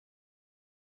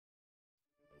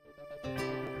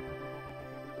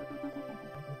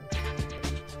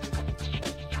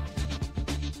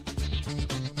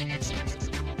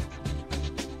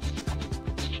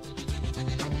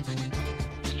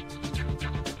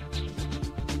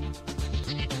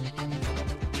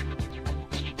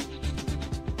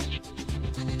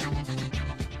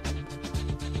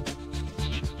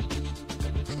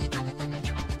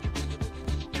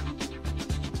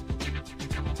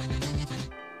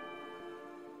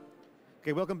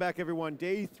Okay, welcome back everyone.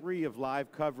 Day 3 of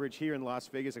live coverage here in Las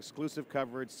Vegas, exclusive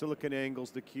coverage,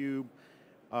 SiliconANGLE's theCUBE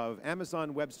of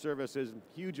Amazon Web Services,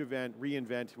 huge event,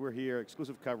 reInvent. We're here,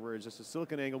 exclusive coverage. This is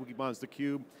SiliconANGLE, Wikibon's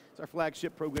theCUBE. It's our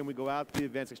flagship program. We go out to the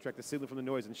events, extract the signal from the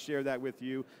noise and share that with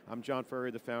you. I'm John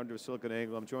Furrier, the founder of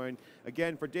SiliconANGLE. I'm joined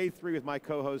again for day 3 with my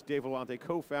co-host, Dave Vellante,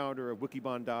 co-founder of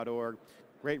Wikibon.org.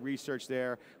 Great research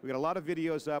there. We got a lot of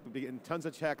videos up, we'll be getting tons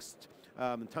of text,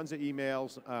 tons of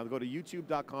emails. Go to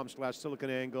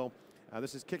youtube.com/SiliconANGLE.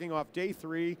 This is kicking off day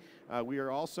 3. We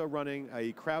are also running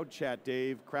a crowd chat,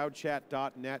 Dave,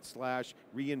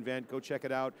 crowdchat.net/reinvent. Go check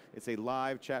it out. It's a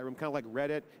live chat room, kind of like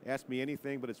Reddit, Ask Me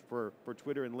Anything, but it's for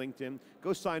Twitter and LinkedIn.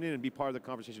 Go sign in and be part of the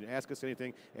conversation. Ask us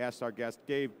anything, ask our guest.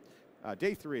 Dave,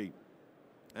 day 3,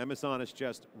 Amazon is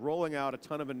just rolling out a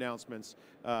ton of announcements.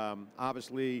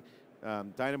 Obviously,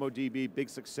 DynamoDB, big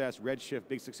success. Redshift,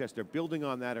 big success. They're building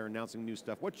on that or announcing new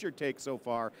stuff. What's your take so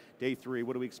far, day 3?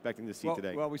 What are we expecting to see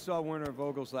today? Well, we saw Werner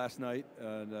Vogels last night,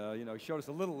 and he showed us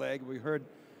a little leg. We heard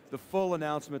the full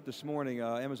announcement this morning.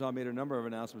 Amazon made a number of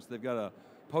announcements. They've got a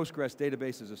Postgres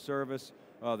database as a service.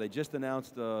 They just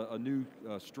announced a new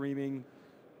streaming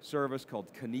service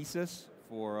called Kinesis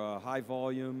for high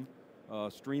volume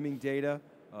streaming data.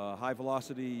 High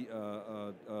velocity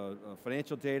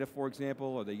financial data, for example,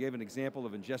 or they gave an example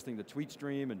of ingesting the tweet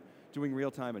stream and doing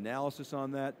real-time analysis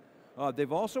on that.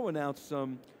 They've also announced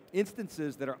some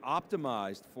instances that are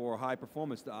optimized for high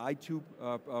performance. The i2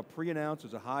 pre-announced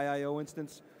was a high I/O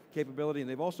instance capability, and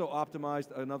they've also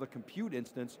optimized another compute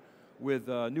instance with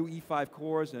new E5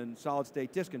 cores and solid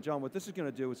state disk. And John, what this is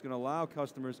going to do is going to allow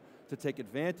customers to take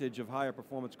advantage of higher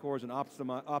performance cores and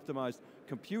optimized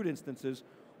compute instances,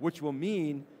 which will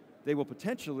mean they will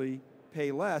potentially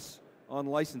pay less on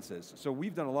licenses. So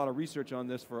we've done a lot of research on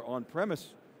this for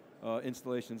on-premise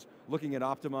installations, looking at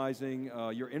optimizing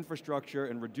your infrastructure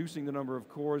and reducing the number of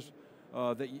cores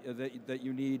that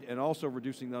you need, and also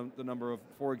reducing the number of,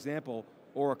 for example,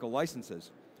 Oracle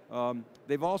licenses.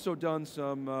 They've also done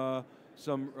some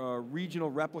regional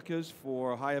replicas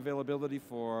for high availability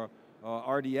for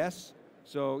RDS.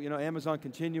 So Amazon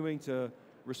continuing to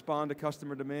respond to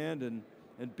customer demand and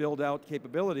build out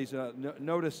capabilities.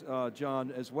 Notice,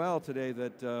 John, as well today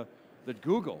that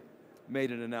Google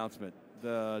made an announcement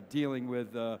dealing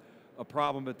with a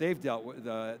problem that they've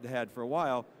had for a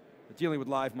while, dealing with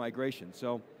live migration.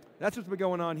 So that's what's been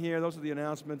going on here. Those are the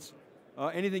announcements.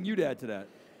 Anything you'd add to that?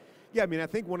 Yeah, I mean, I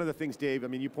think one of the things, Dave, I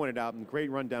mean, you pointed out, and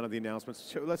great rundown of the announcements.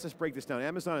 So let's just break this down.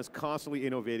 Amazon is constantly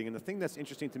innovating, and the thing that's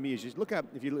interesting to me is just look at,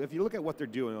 if you look at what they're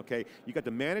doing, okay, you got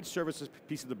the managed services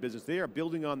piece of the business. They are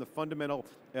building on the fundamental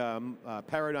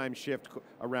paradigm shift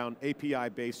around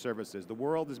API-based services. The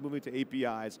world is moving to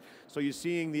APIs, so you're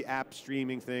seeing the app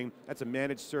streaming thing. That's a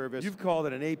managed service. You've called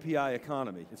it an API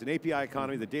economy. It's an API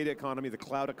economy, the data economy, the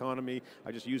cloud economy.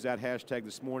 I just used that hashtag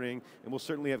this morning, and we'll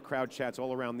certainly have crowd chats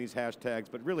all around these hashtags,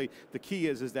 but really, the key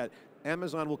is that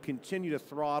Amazon will continue to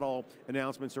throttle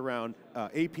announcements around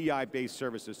API-based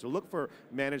services. So look for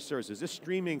managed services. This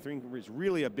streaming thing is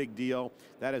really a big deal.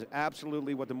 That is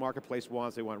absolutely what the marketplace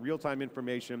wants. They want real-time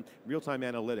information, real-time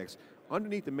analytics.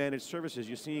 Underneath the managed services,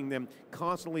 you're seeing them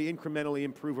constantly, incrementally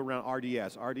improve around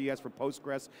RDS. RDS for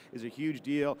Postgres is a huge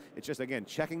deal. It's just, again,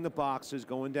 checking the boxes,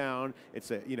 going down.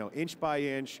 It's a, inch by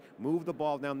inch, move the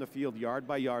ball down the field, yard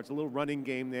by yard. It's a little running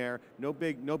game there. No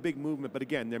big movement, but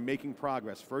again, they're making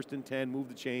progress. 1st and 10, move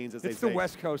the chains, as they say. It's the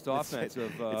West Coast offense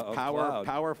of cloud.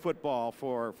 Power football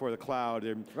for the cloud.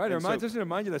 Right, doesn't it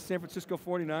remind you of the San Francisco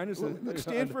 49ers? Look,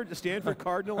 Stanford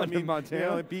Cardinal, I mean,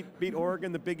 Montana. Beat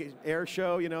Oregon, the big air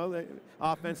show, the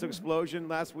offensive explosion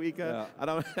last week. Yeah.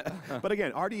 But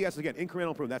again, RDS, again, incremental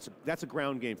improvement. That's a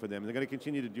ground game for them. They're going to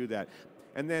continue to do that.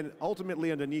 And then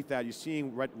ultimately underneath that, you're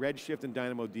seeing Redshift and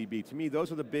DynamoDB. To me,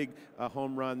 those are the big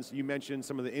home runs. You mentioned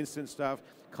some of the instant stuff,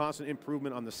 constant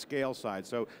improvement on the scale side.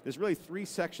 So there's really 3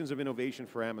 sections of innovation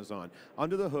for Amazon.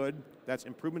 Under the hood, that's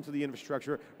improvement to the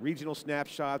infrastructure, regional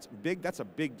snapshots, that's a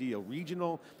big deal.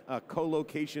 Regional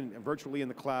co-location virtually in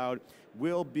the cloud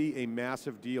will be a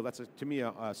massive deal. That's, to me,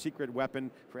 a secret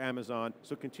weapon for Amazon.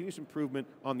 So continuous improvement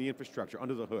on the infrastructure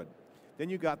under the hood. Then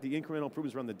you got the incremental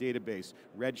improvements around the database,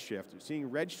 Redshift. You're seeing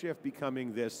Redshift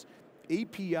becoming this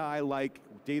API-like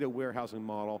data warehousing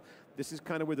model. This is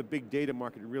kind of where the big data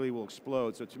market really will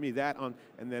explode. So to me, and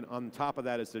then on top of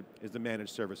that is the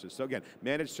managed services. So again,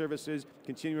 managed services,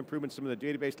 continuing improvement, some of the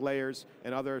database layers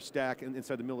and other stack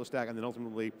inside the middle of the stack, and then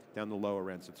ultimately down the lower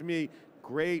end. So to me,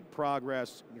 great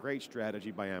progress, great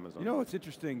strategy by Amazon. What's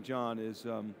interesting, John, is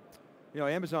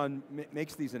Amazon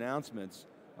makes these announcements.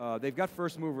 They've got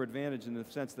first mover advantage in the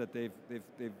sense that they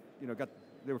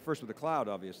were first with the cloud,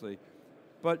 obviously,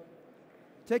 but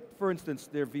take, for instance,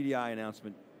 their VDI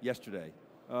announcement yesterday.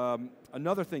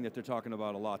 Another thing that they're talking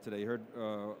about a lot today, you heard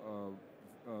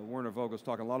Werner Vogel's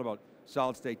talking a lot about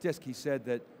solid state disk. He said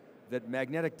that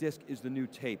magnetic disk is the new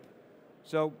tape.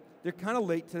 So they're kind of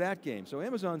late to that game. So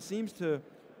Amazon seems to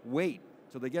wait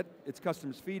till they get its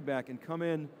customers' feedback and come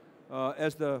in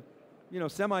as the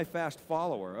semi-fast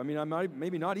follower. I mean,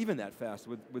 maybe not even that fast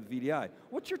with VDI.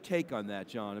 What's your take on that,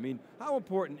 John? I mean, how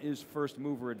important is first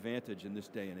mover advantage in this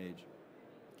day and age?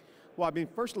 Well, I mean,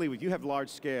 firstly, if you have large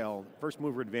scale, first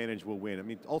mover advantage will win. I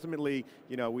mean, ultimately,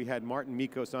 we had Martin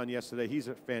Mikos on yesterday. He's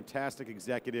a fantastic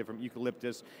executive from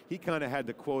Eucalyptus. He kind of had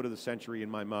the quote of the century in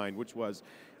my mind, which was,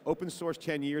 open source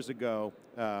 10 years ago,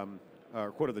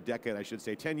 or quote of the decade, I should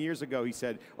say. 10 years ago, he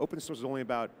said, open source is only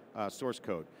about source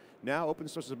code. Now, open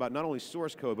source is about not only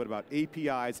source code, but about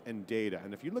APIs and data.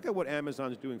 And if you look at what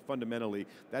Amazon is doing fundamentally,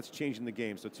 that's changing the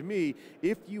game. So to me,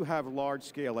 if you have large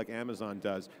scale like Amazon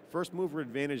does, first mover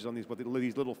advantage on these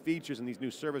little features and these new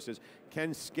services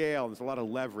can scale. There's a lot of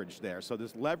leverage there. So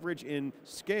there's leverage in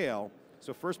scale.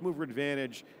 So first mover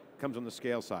advantage comes on the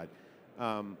scale side.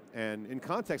 And in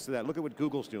context of that, look at what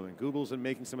Google's doing. Google's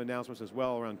making some announcements as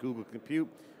well around Google Compute.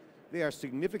 They are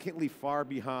significantly far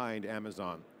behind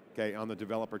Amazon, okay, on the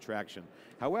developer traction.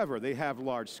 However, they have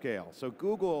large scale. So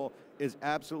Google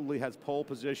absolutely has pole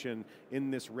position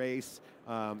in this race,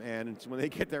 and when they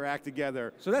get their act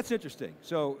together. So that's interesting.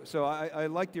 So I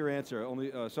liked your answer.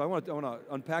 So I want to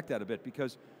unpack that a bit,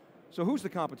 because so who's the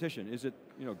competition? Is it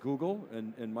Google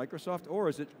and Microsoft, or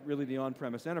is it really the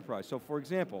on-premise enterprise? So for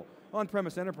example,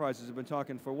 on-premise enterprises have been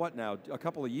talking for what now? A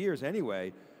couple of years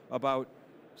anyway about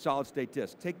solid state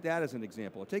disk. Take that as an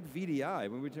example. Take VDI.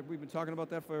 We've been talking about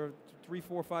that for 3,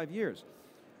 4, 5 years.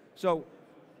 So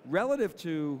relative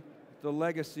to the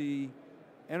legacy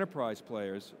enterprise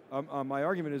players, my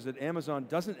argument is that Amazon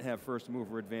doesn't have first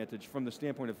mover advantage from the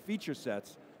standpoint of feature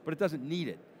sets, but it doesn't need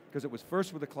it, because it was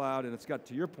first with the cloud and it's got,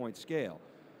 to your point, scale.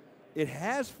 It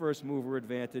has first mover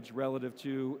advantage relative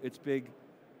to its big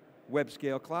web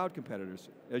scale cloud competitors,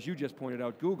 as you just pointed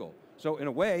out, Google. So in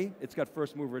a way, it's got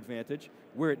first mover advantage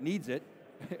where it needs it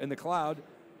in the cloud,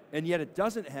 and yet it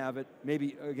doesn't have it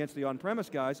maybe against the on-premise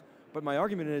guys, but my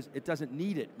argument is it doesn't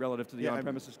need it relative to the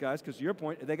on-premises guys, because to your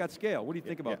point, they got scale. What do you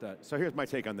think about that? So here's my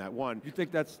take on that. One, you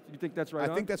think that's right on?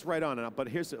 I think that's right on, but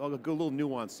here's a little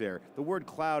nuance there. The word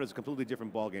cloud is a completely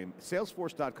different ballgame.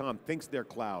 Salesforce.com thinks they're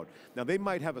cloud. Now they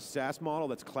might have a SaaS model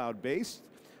that's cloud-based,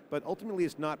 but ultimately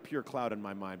it's not pure cloud in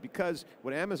my mind, because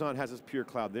what Amazon has is pure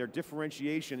cloud. Their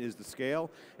differentiation is the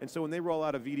scale, and so when they roll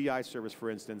out a VDI service, for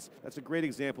instance, that's a great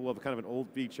example of kind of an old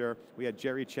feature. We had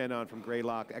Jerry Chen on from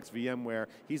Greylock, ex-VMware.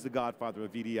 He's the godfather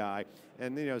of VDI,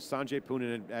 and Sanjay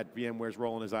Poonen at VMware is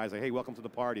rolling his eyes like, hey, welcome to the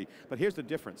party. But here's the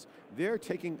difference. They're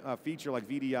taking a feature like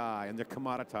VDI and they're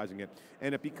commoditizing it,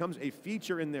 and it becomes a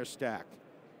feature in their stack.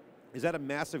 Is that a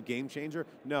massive game changer?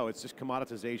 No, it's just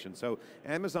commoditization. So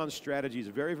Amazon's strategy is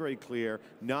very, very clear.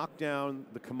 Knock down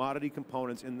the commodity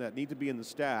components that need to be in the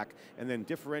stack, and then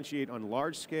differentiate on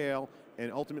large scale, and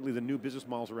ultimately the new business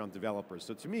models around developers.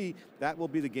 So to me, that will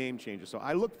be the game changer. So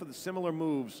I look for the similar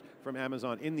moves from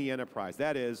Amazon in the enterprise.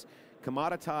 That is,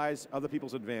 commoditize other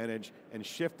people's advantage and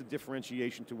shift the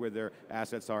differentiation to where their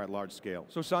assets are at large scale.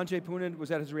 So Sanjay Poonen, was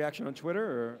that his reaction on Twitter?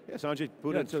 Or? Yeah, Sanjay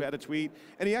Poonen had a tweet,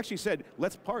 and he actually said,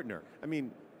 let's partner. I mean,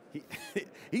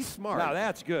 he's smart. Now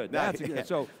that's good. That's good.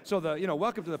 So the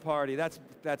welcome to the party. That's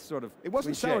sort of. It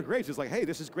wasn't cliche. sour grapes. It's like, hey,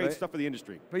 this is great stuff for the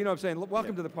industry. But you know what I'm saying?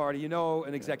 Welcome to the party.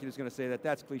 An executive's going to say that.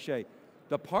 That's cliche.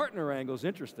 The partner angle is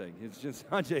interesting. It's just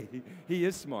Sanjay. He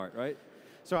is smart, right?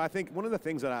 So I think one of the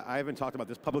things that I haven't talked about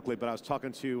this publicly, but I was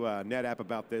talking to NetApp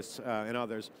about this and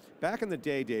others. Back in the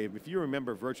day, Dave, if you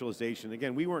remember virtualization,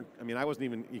 again, I wasn't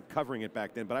even covering it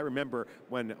back then, but I remember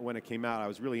when it came out, I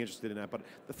was really interested in that. But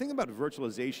the thing about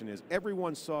virtualization is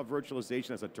everyone saw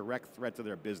virtualization as a direct threat to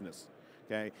their business,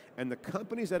 okay? And the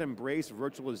companies that embraced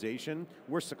virtualization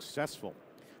were successful.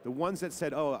 The ones that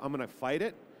said, oh, I'm going to fight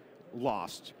it,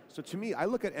 lost. So to me, I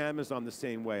look at Amazon the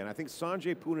same way, and I think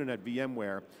Sanjay Poonen at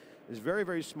VMware is very,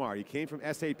 very smart. He came from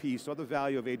SAP, saw the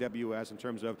value of AWS in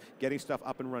terms of getting stuff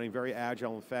up and running very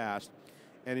agile and fast,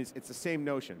 and it's the same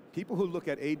notion. People who look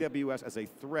at AWS as a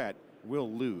threat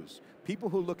will lose. People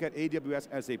who look at AWS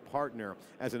as a partner,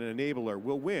 as an enabler,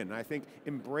 will win. And I think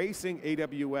embracing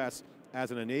AWS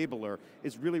as an enabler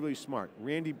is really, really smart.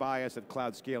 Randy Bias at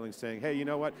Cloud Scaling saying, hey, you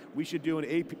know what? We should do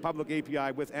an public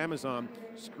API with Amazon,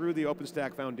 screw the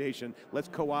OpenStack Foundation, let's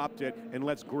co-opt it, and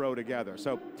let's grow together.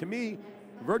 So to me,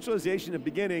 virtualization in the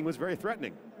beginning was very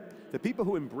threatening. The people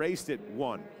who embraced it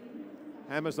won.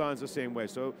 Amazon's the same way.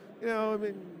 So,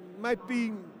 it might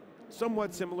be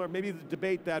somewhat similar, maybe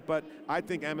debate that, but I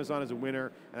think Amazon is a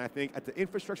winner, and I think at the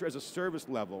infrastructure as a service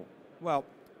level, well,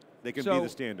 they can be the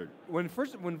standard. When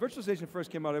virtualization first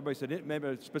came out, everybody said,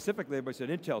 maybe specifically everybody said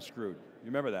Intel screwed. You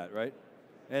remember that, right?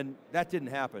 And that didn't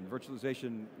happen.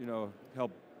 Virtualization,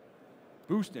 helped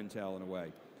boost Intel in a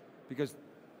way, because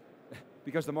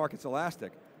the market's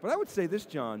elastic. But I would say this,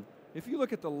 John, if you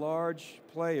look at the large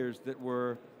players that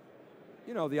were,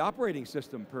 the operating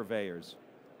system purveyors,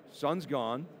 Sun's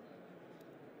gone,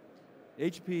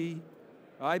 HP,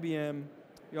 IBM,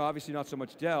 obviously not so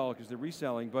much Dell because they're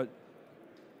reselling, but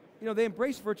they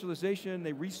embraced virtualization,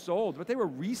 they resold, but they were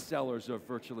resellers of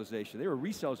virtualization. They were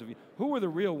resellers of, who were the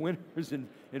real winners in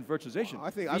virtualization?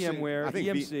 I think VMware,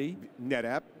 EMC.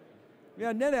 NetApp.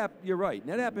 Yeah, NetApp, you're right.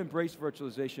 NetApp embraced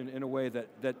virtualization in a way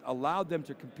that allowed them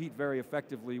to compete very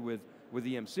effectively with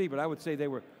EMC, but I would say they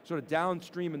were sort of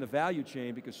downstream in the value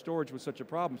chain because storage was such a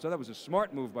problem, so that was a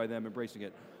smart move by them embracing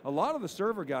it. A lot of the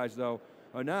server guys, though,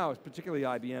 are now, particularly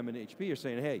IBM and HP, are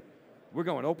saying, hey, we're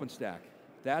going OpenStack.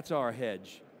 That's our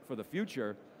hedge for the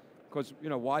future, because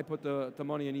why put the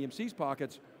money in EMC's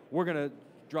pockets? We're going to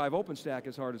drive OpenStack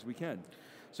as hard as we can.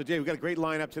 So Dave, we've got a great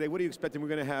lineup today. What are you expecting? We're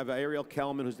going to have Ariel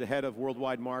Kelman, who's the head of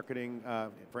worldwide marketing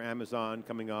for Amazon,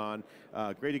 coming on.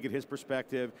 Great to get his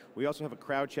perspective. We also have a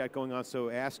crowd chat going on, so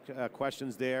ask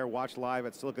questions there. Watch live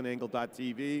at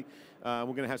SiliconANGLE.tv. We're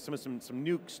going to have some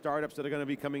new startups that are going to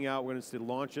be coming out. We're going to see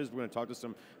launches. We're going to talk to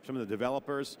some of the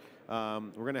developers. We're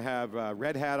going to have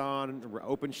Red Hat on,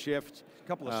 OpenShift. A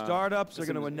couple of startups are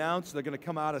going to announce they're going to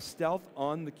come out of stealth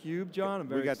on theCUBE, John. I'm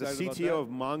very excited about that. We got the CTO of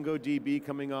MongoDB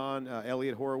coming on,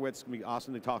 Elliot Horowitz. It's going to be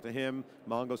awesome to talk to him.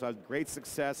 Mongo's had great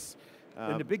success.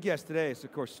 And the big guest today is,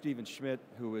 of course, Stephen Schmidt,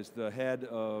 who is the head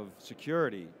of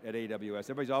security at AWS.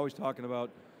 Everybody's always talking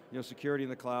about security in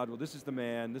the cloud. Well, this is the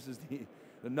man. This is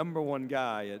the number one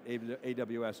guy at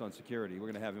AWS on security. We're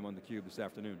going to have him on theCUBE this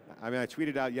afternoon. I mean, I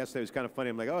tweeted out yesterday, it was kind of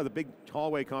funny. I'm like, oh, the big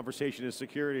hallway conversation is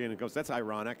security, and it goes, that's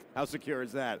ironic. How secure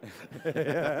is that?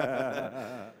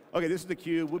 Okay, this is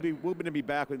theCUBE. We're going to be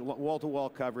back with wall-to-wall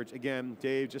coverage. Again,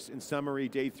 Dave, just in summary,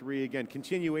 day 3, again,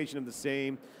 continuation of the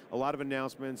same. A lot of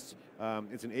announcements.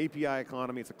 It's an API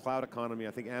economy, it's a cloud economy.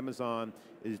 I think Amazon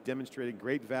is demonstrating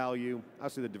great value.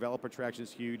 Obviously the developer traction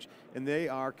is huge, and they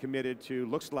are committed to,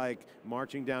 looks like,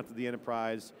 marching down to the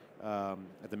enterprise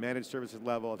at the managed services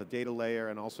level, at the data layer,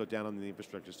 and also down on the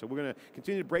infrastructure. So we're going to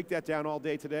continue to break that down all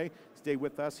day today. Stay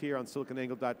with us here on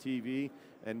SiliconANGLE.tv,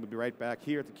 and we'll be right back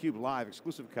here at theCUBE live,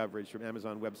 exclusive coverage from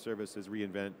Amazon Web Services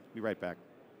reInvent. Be right back.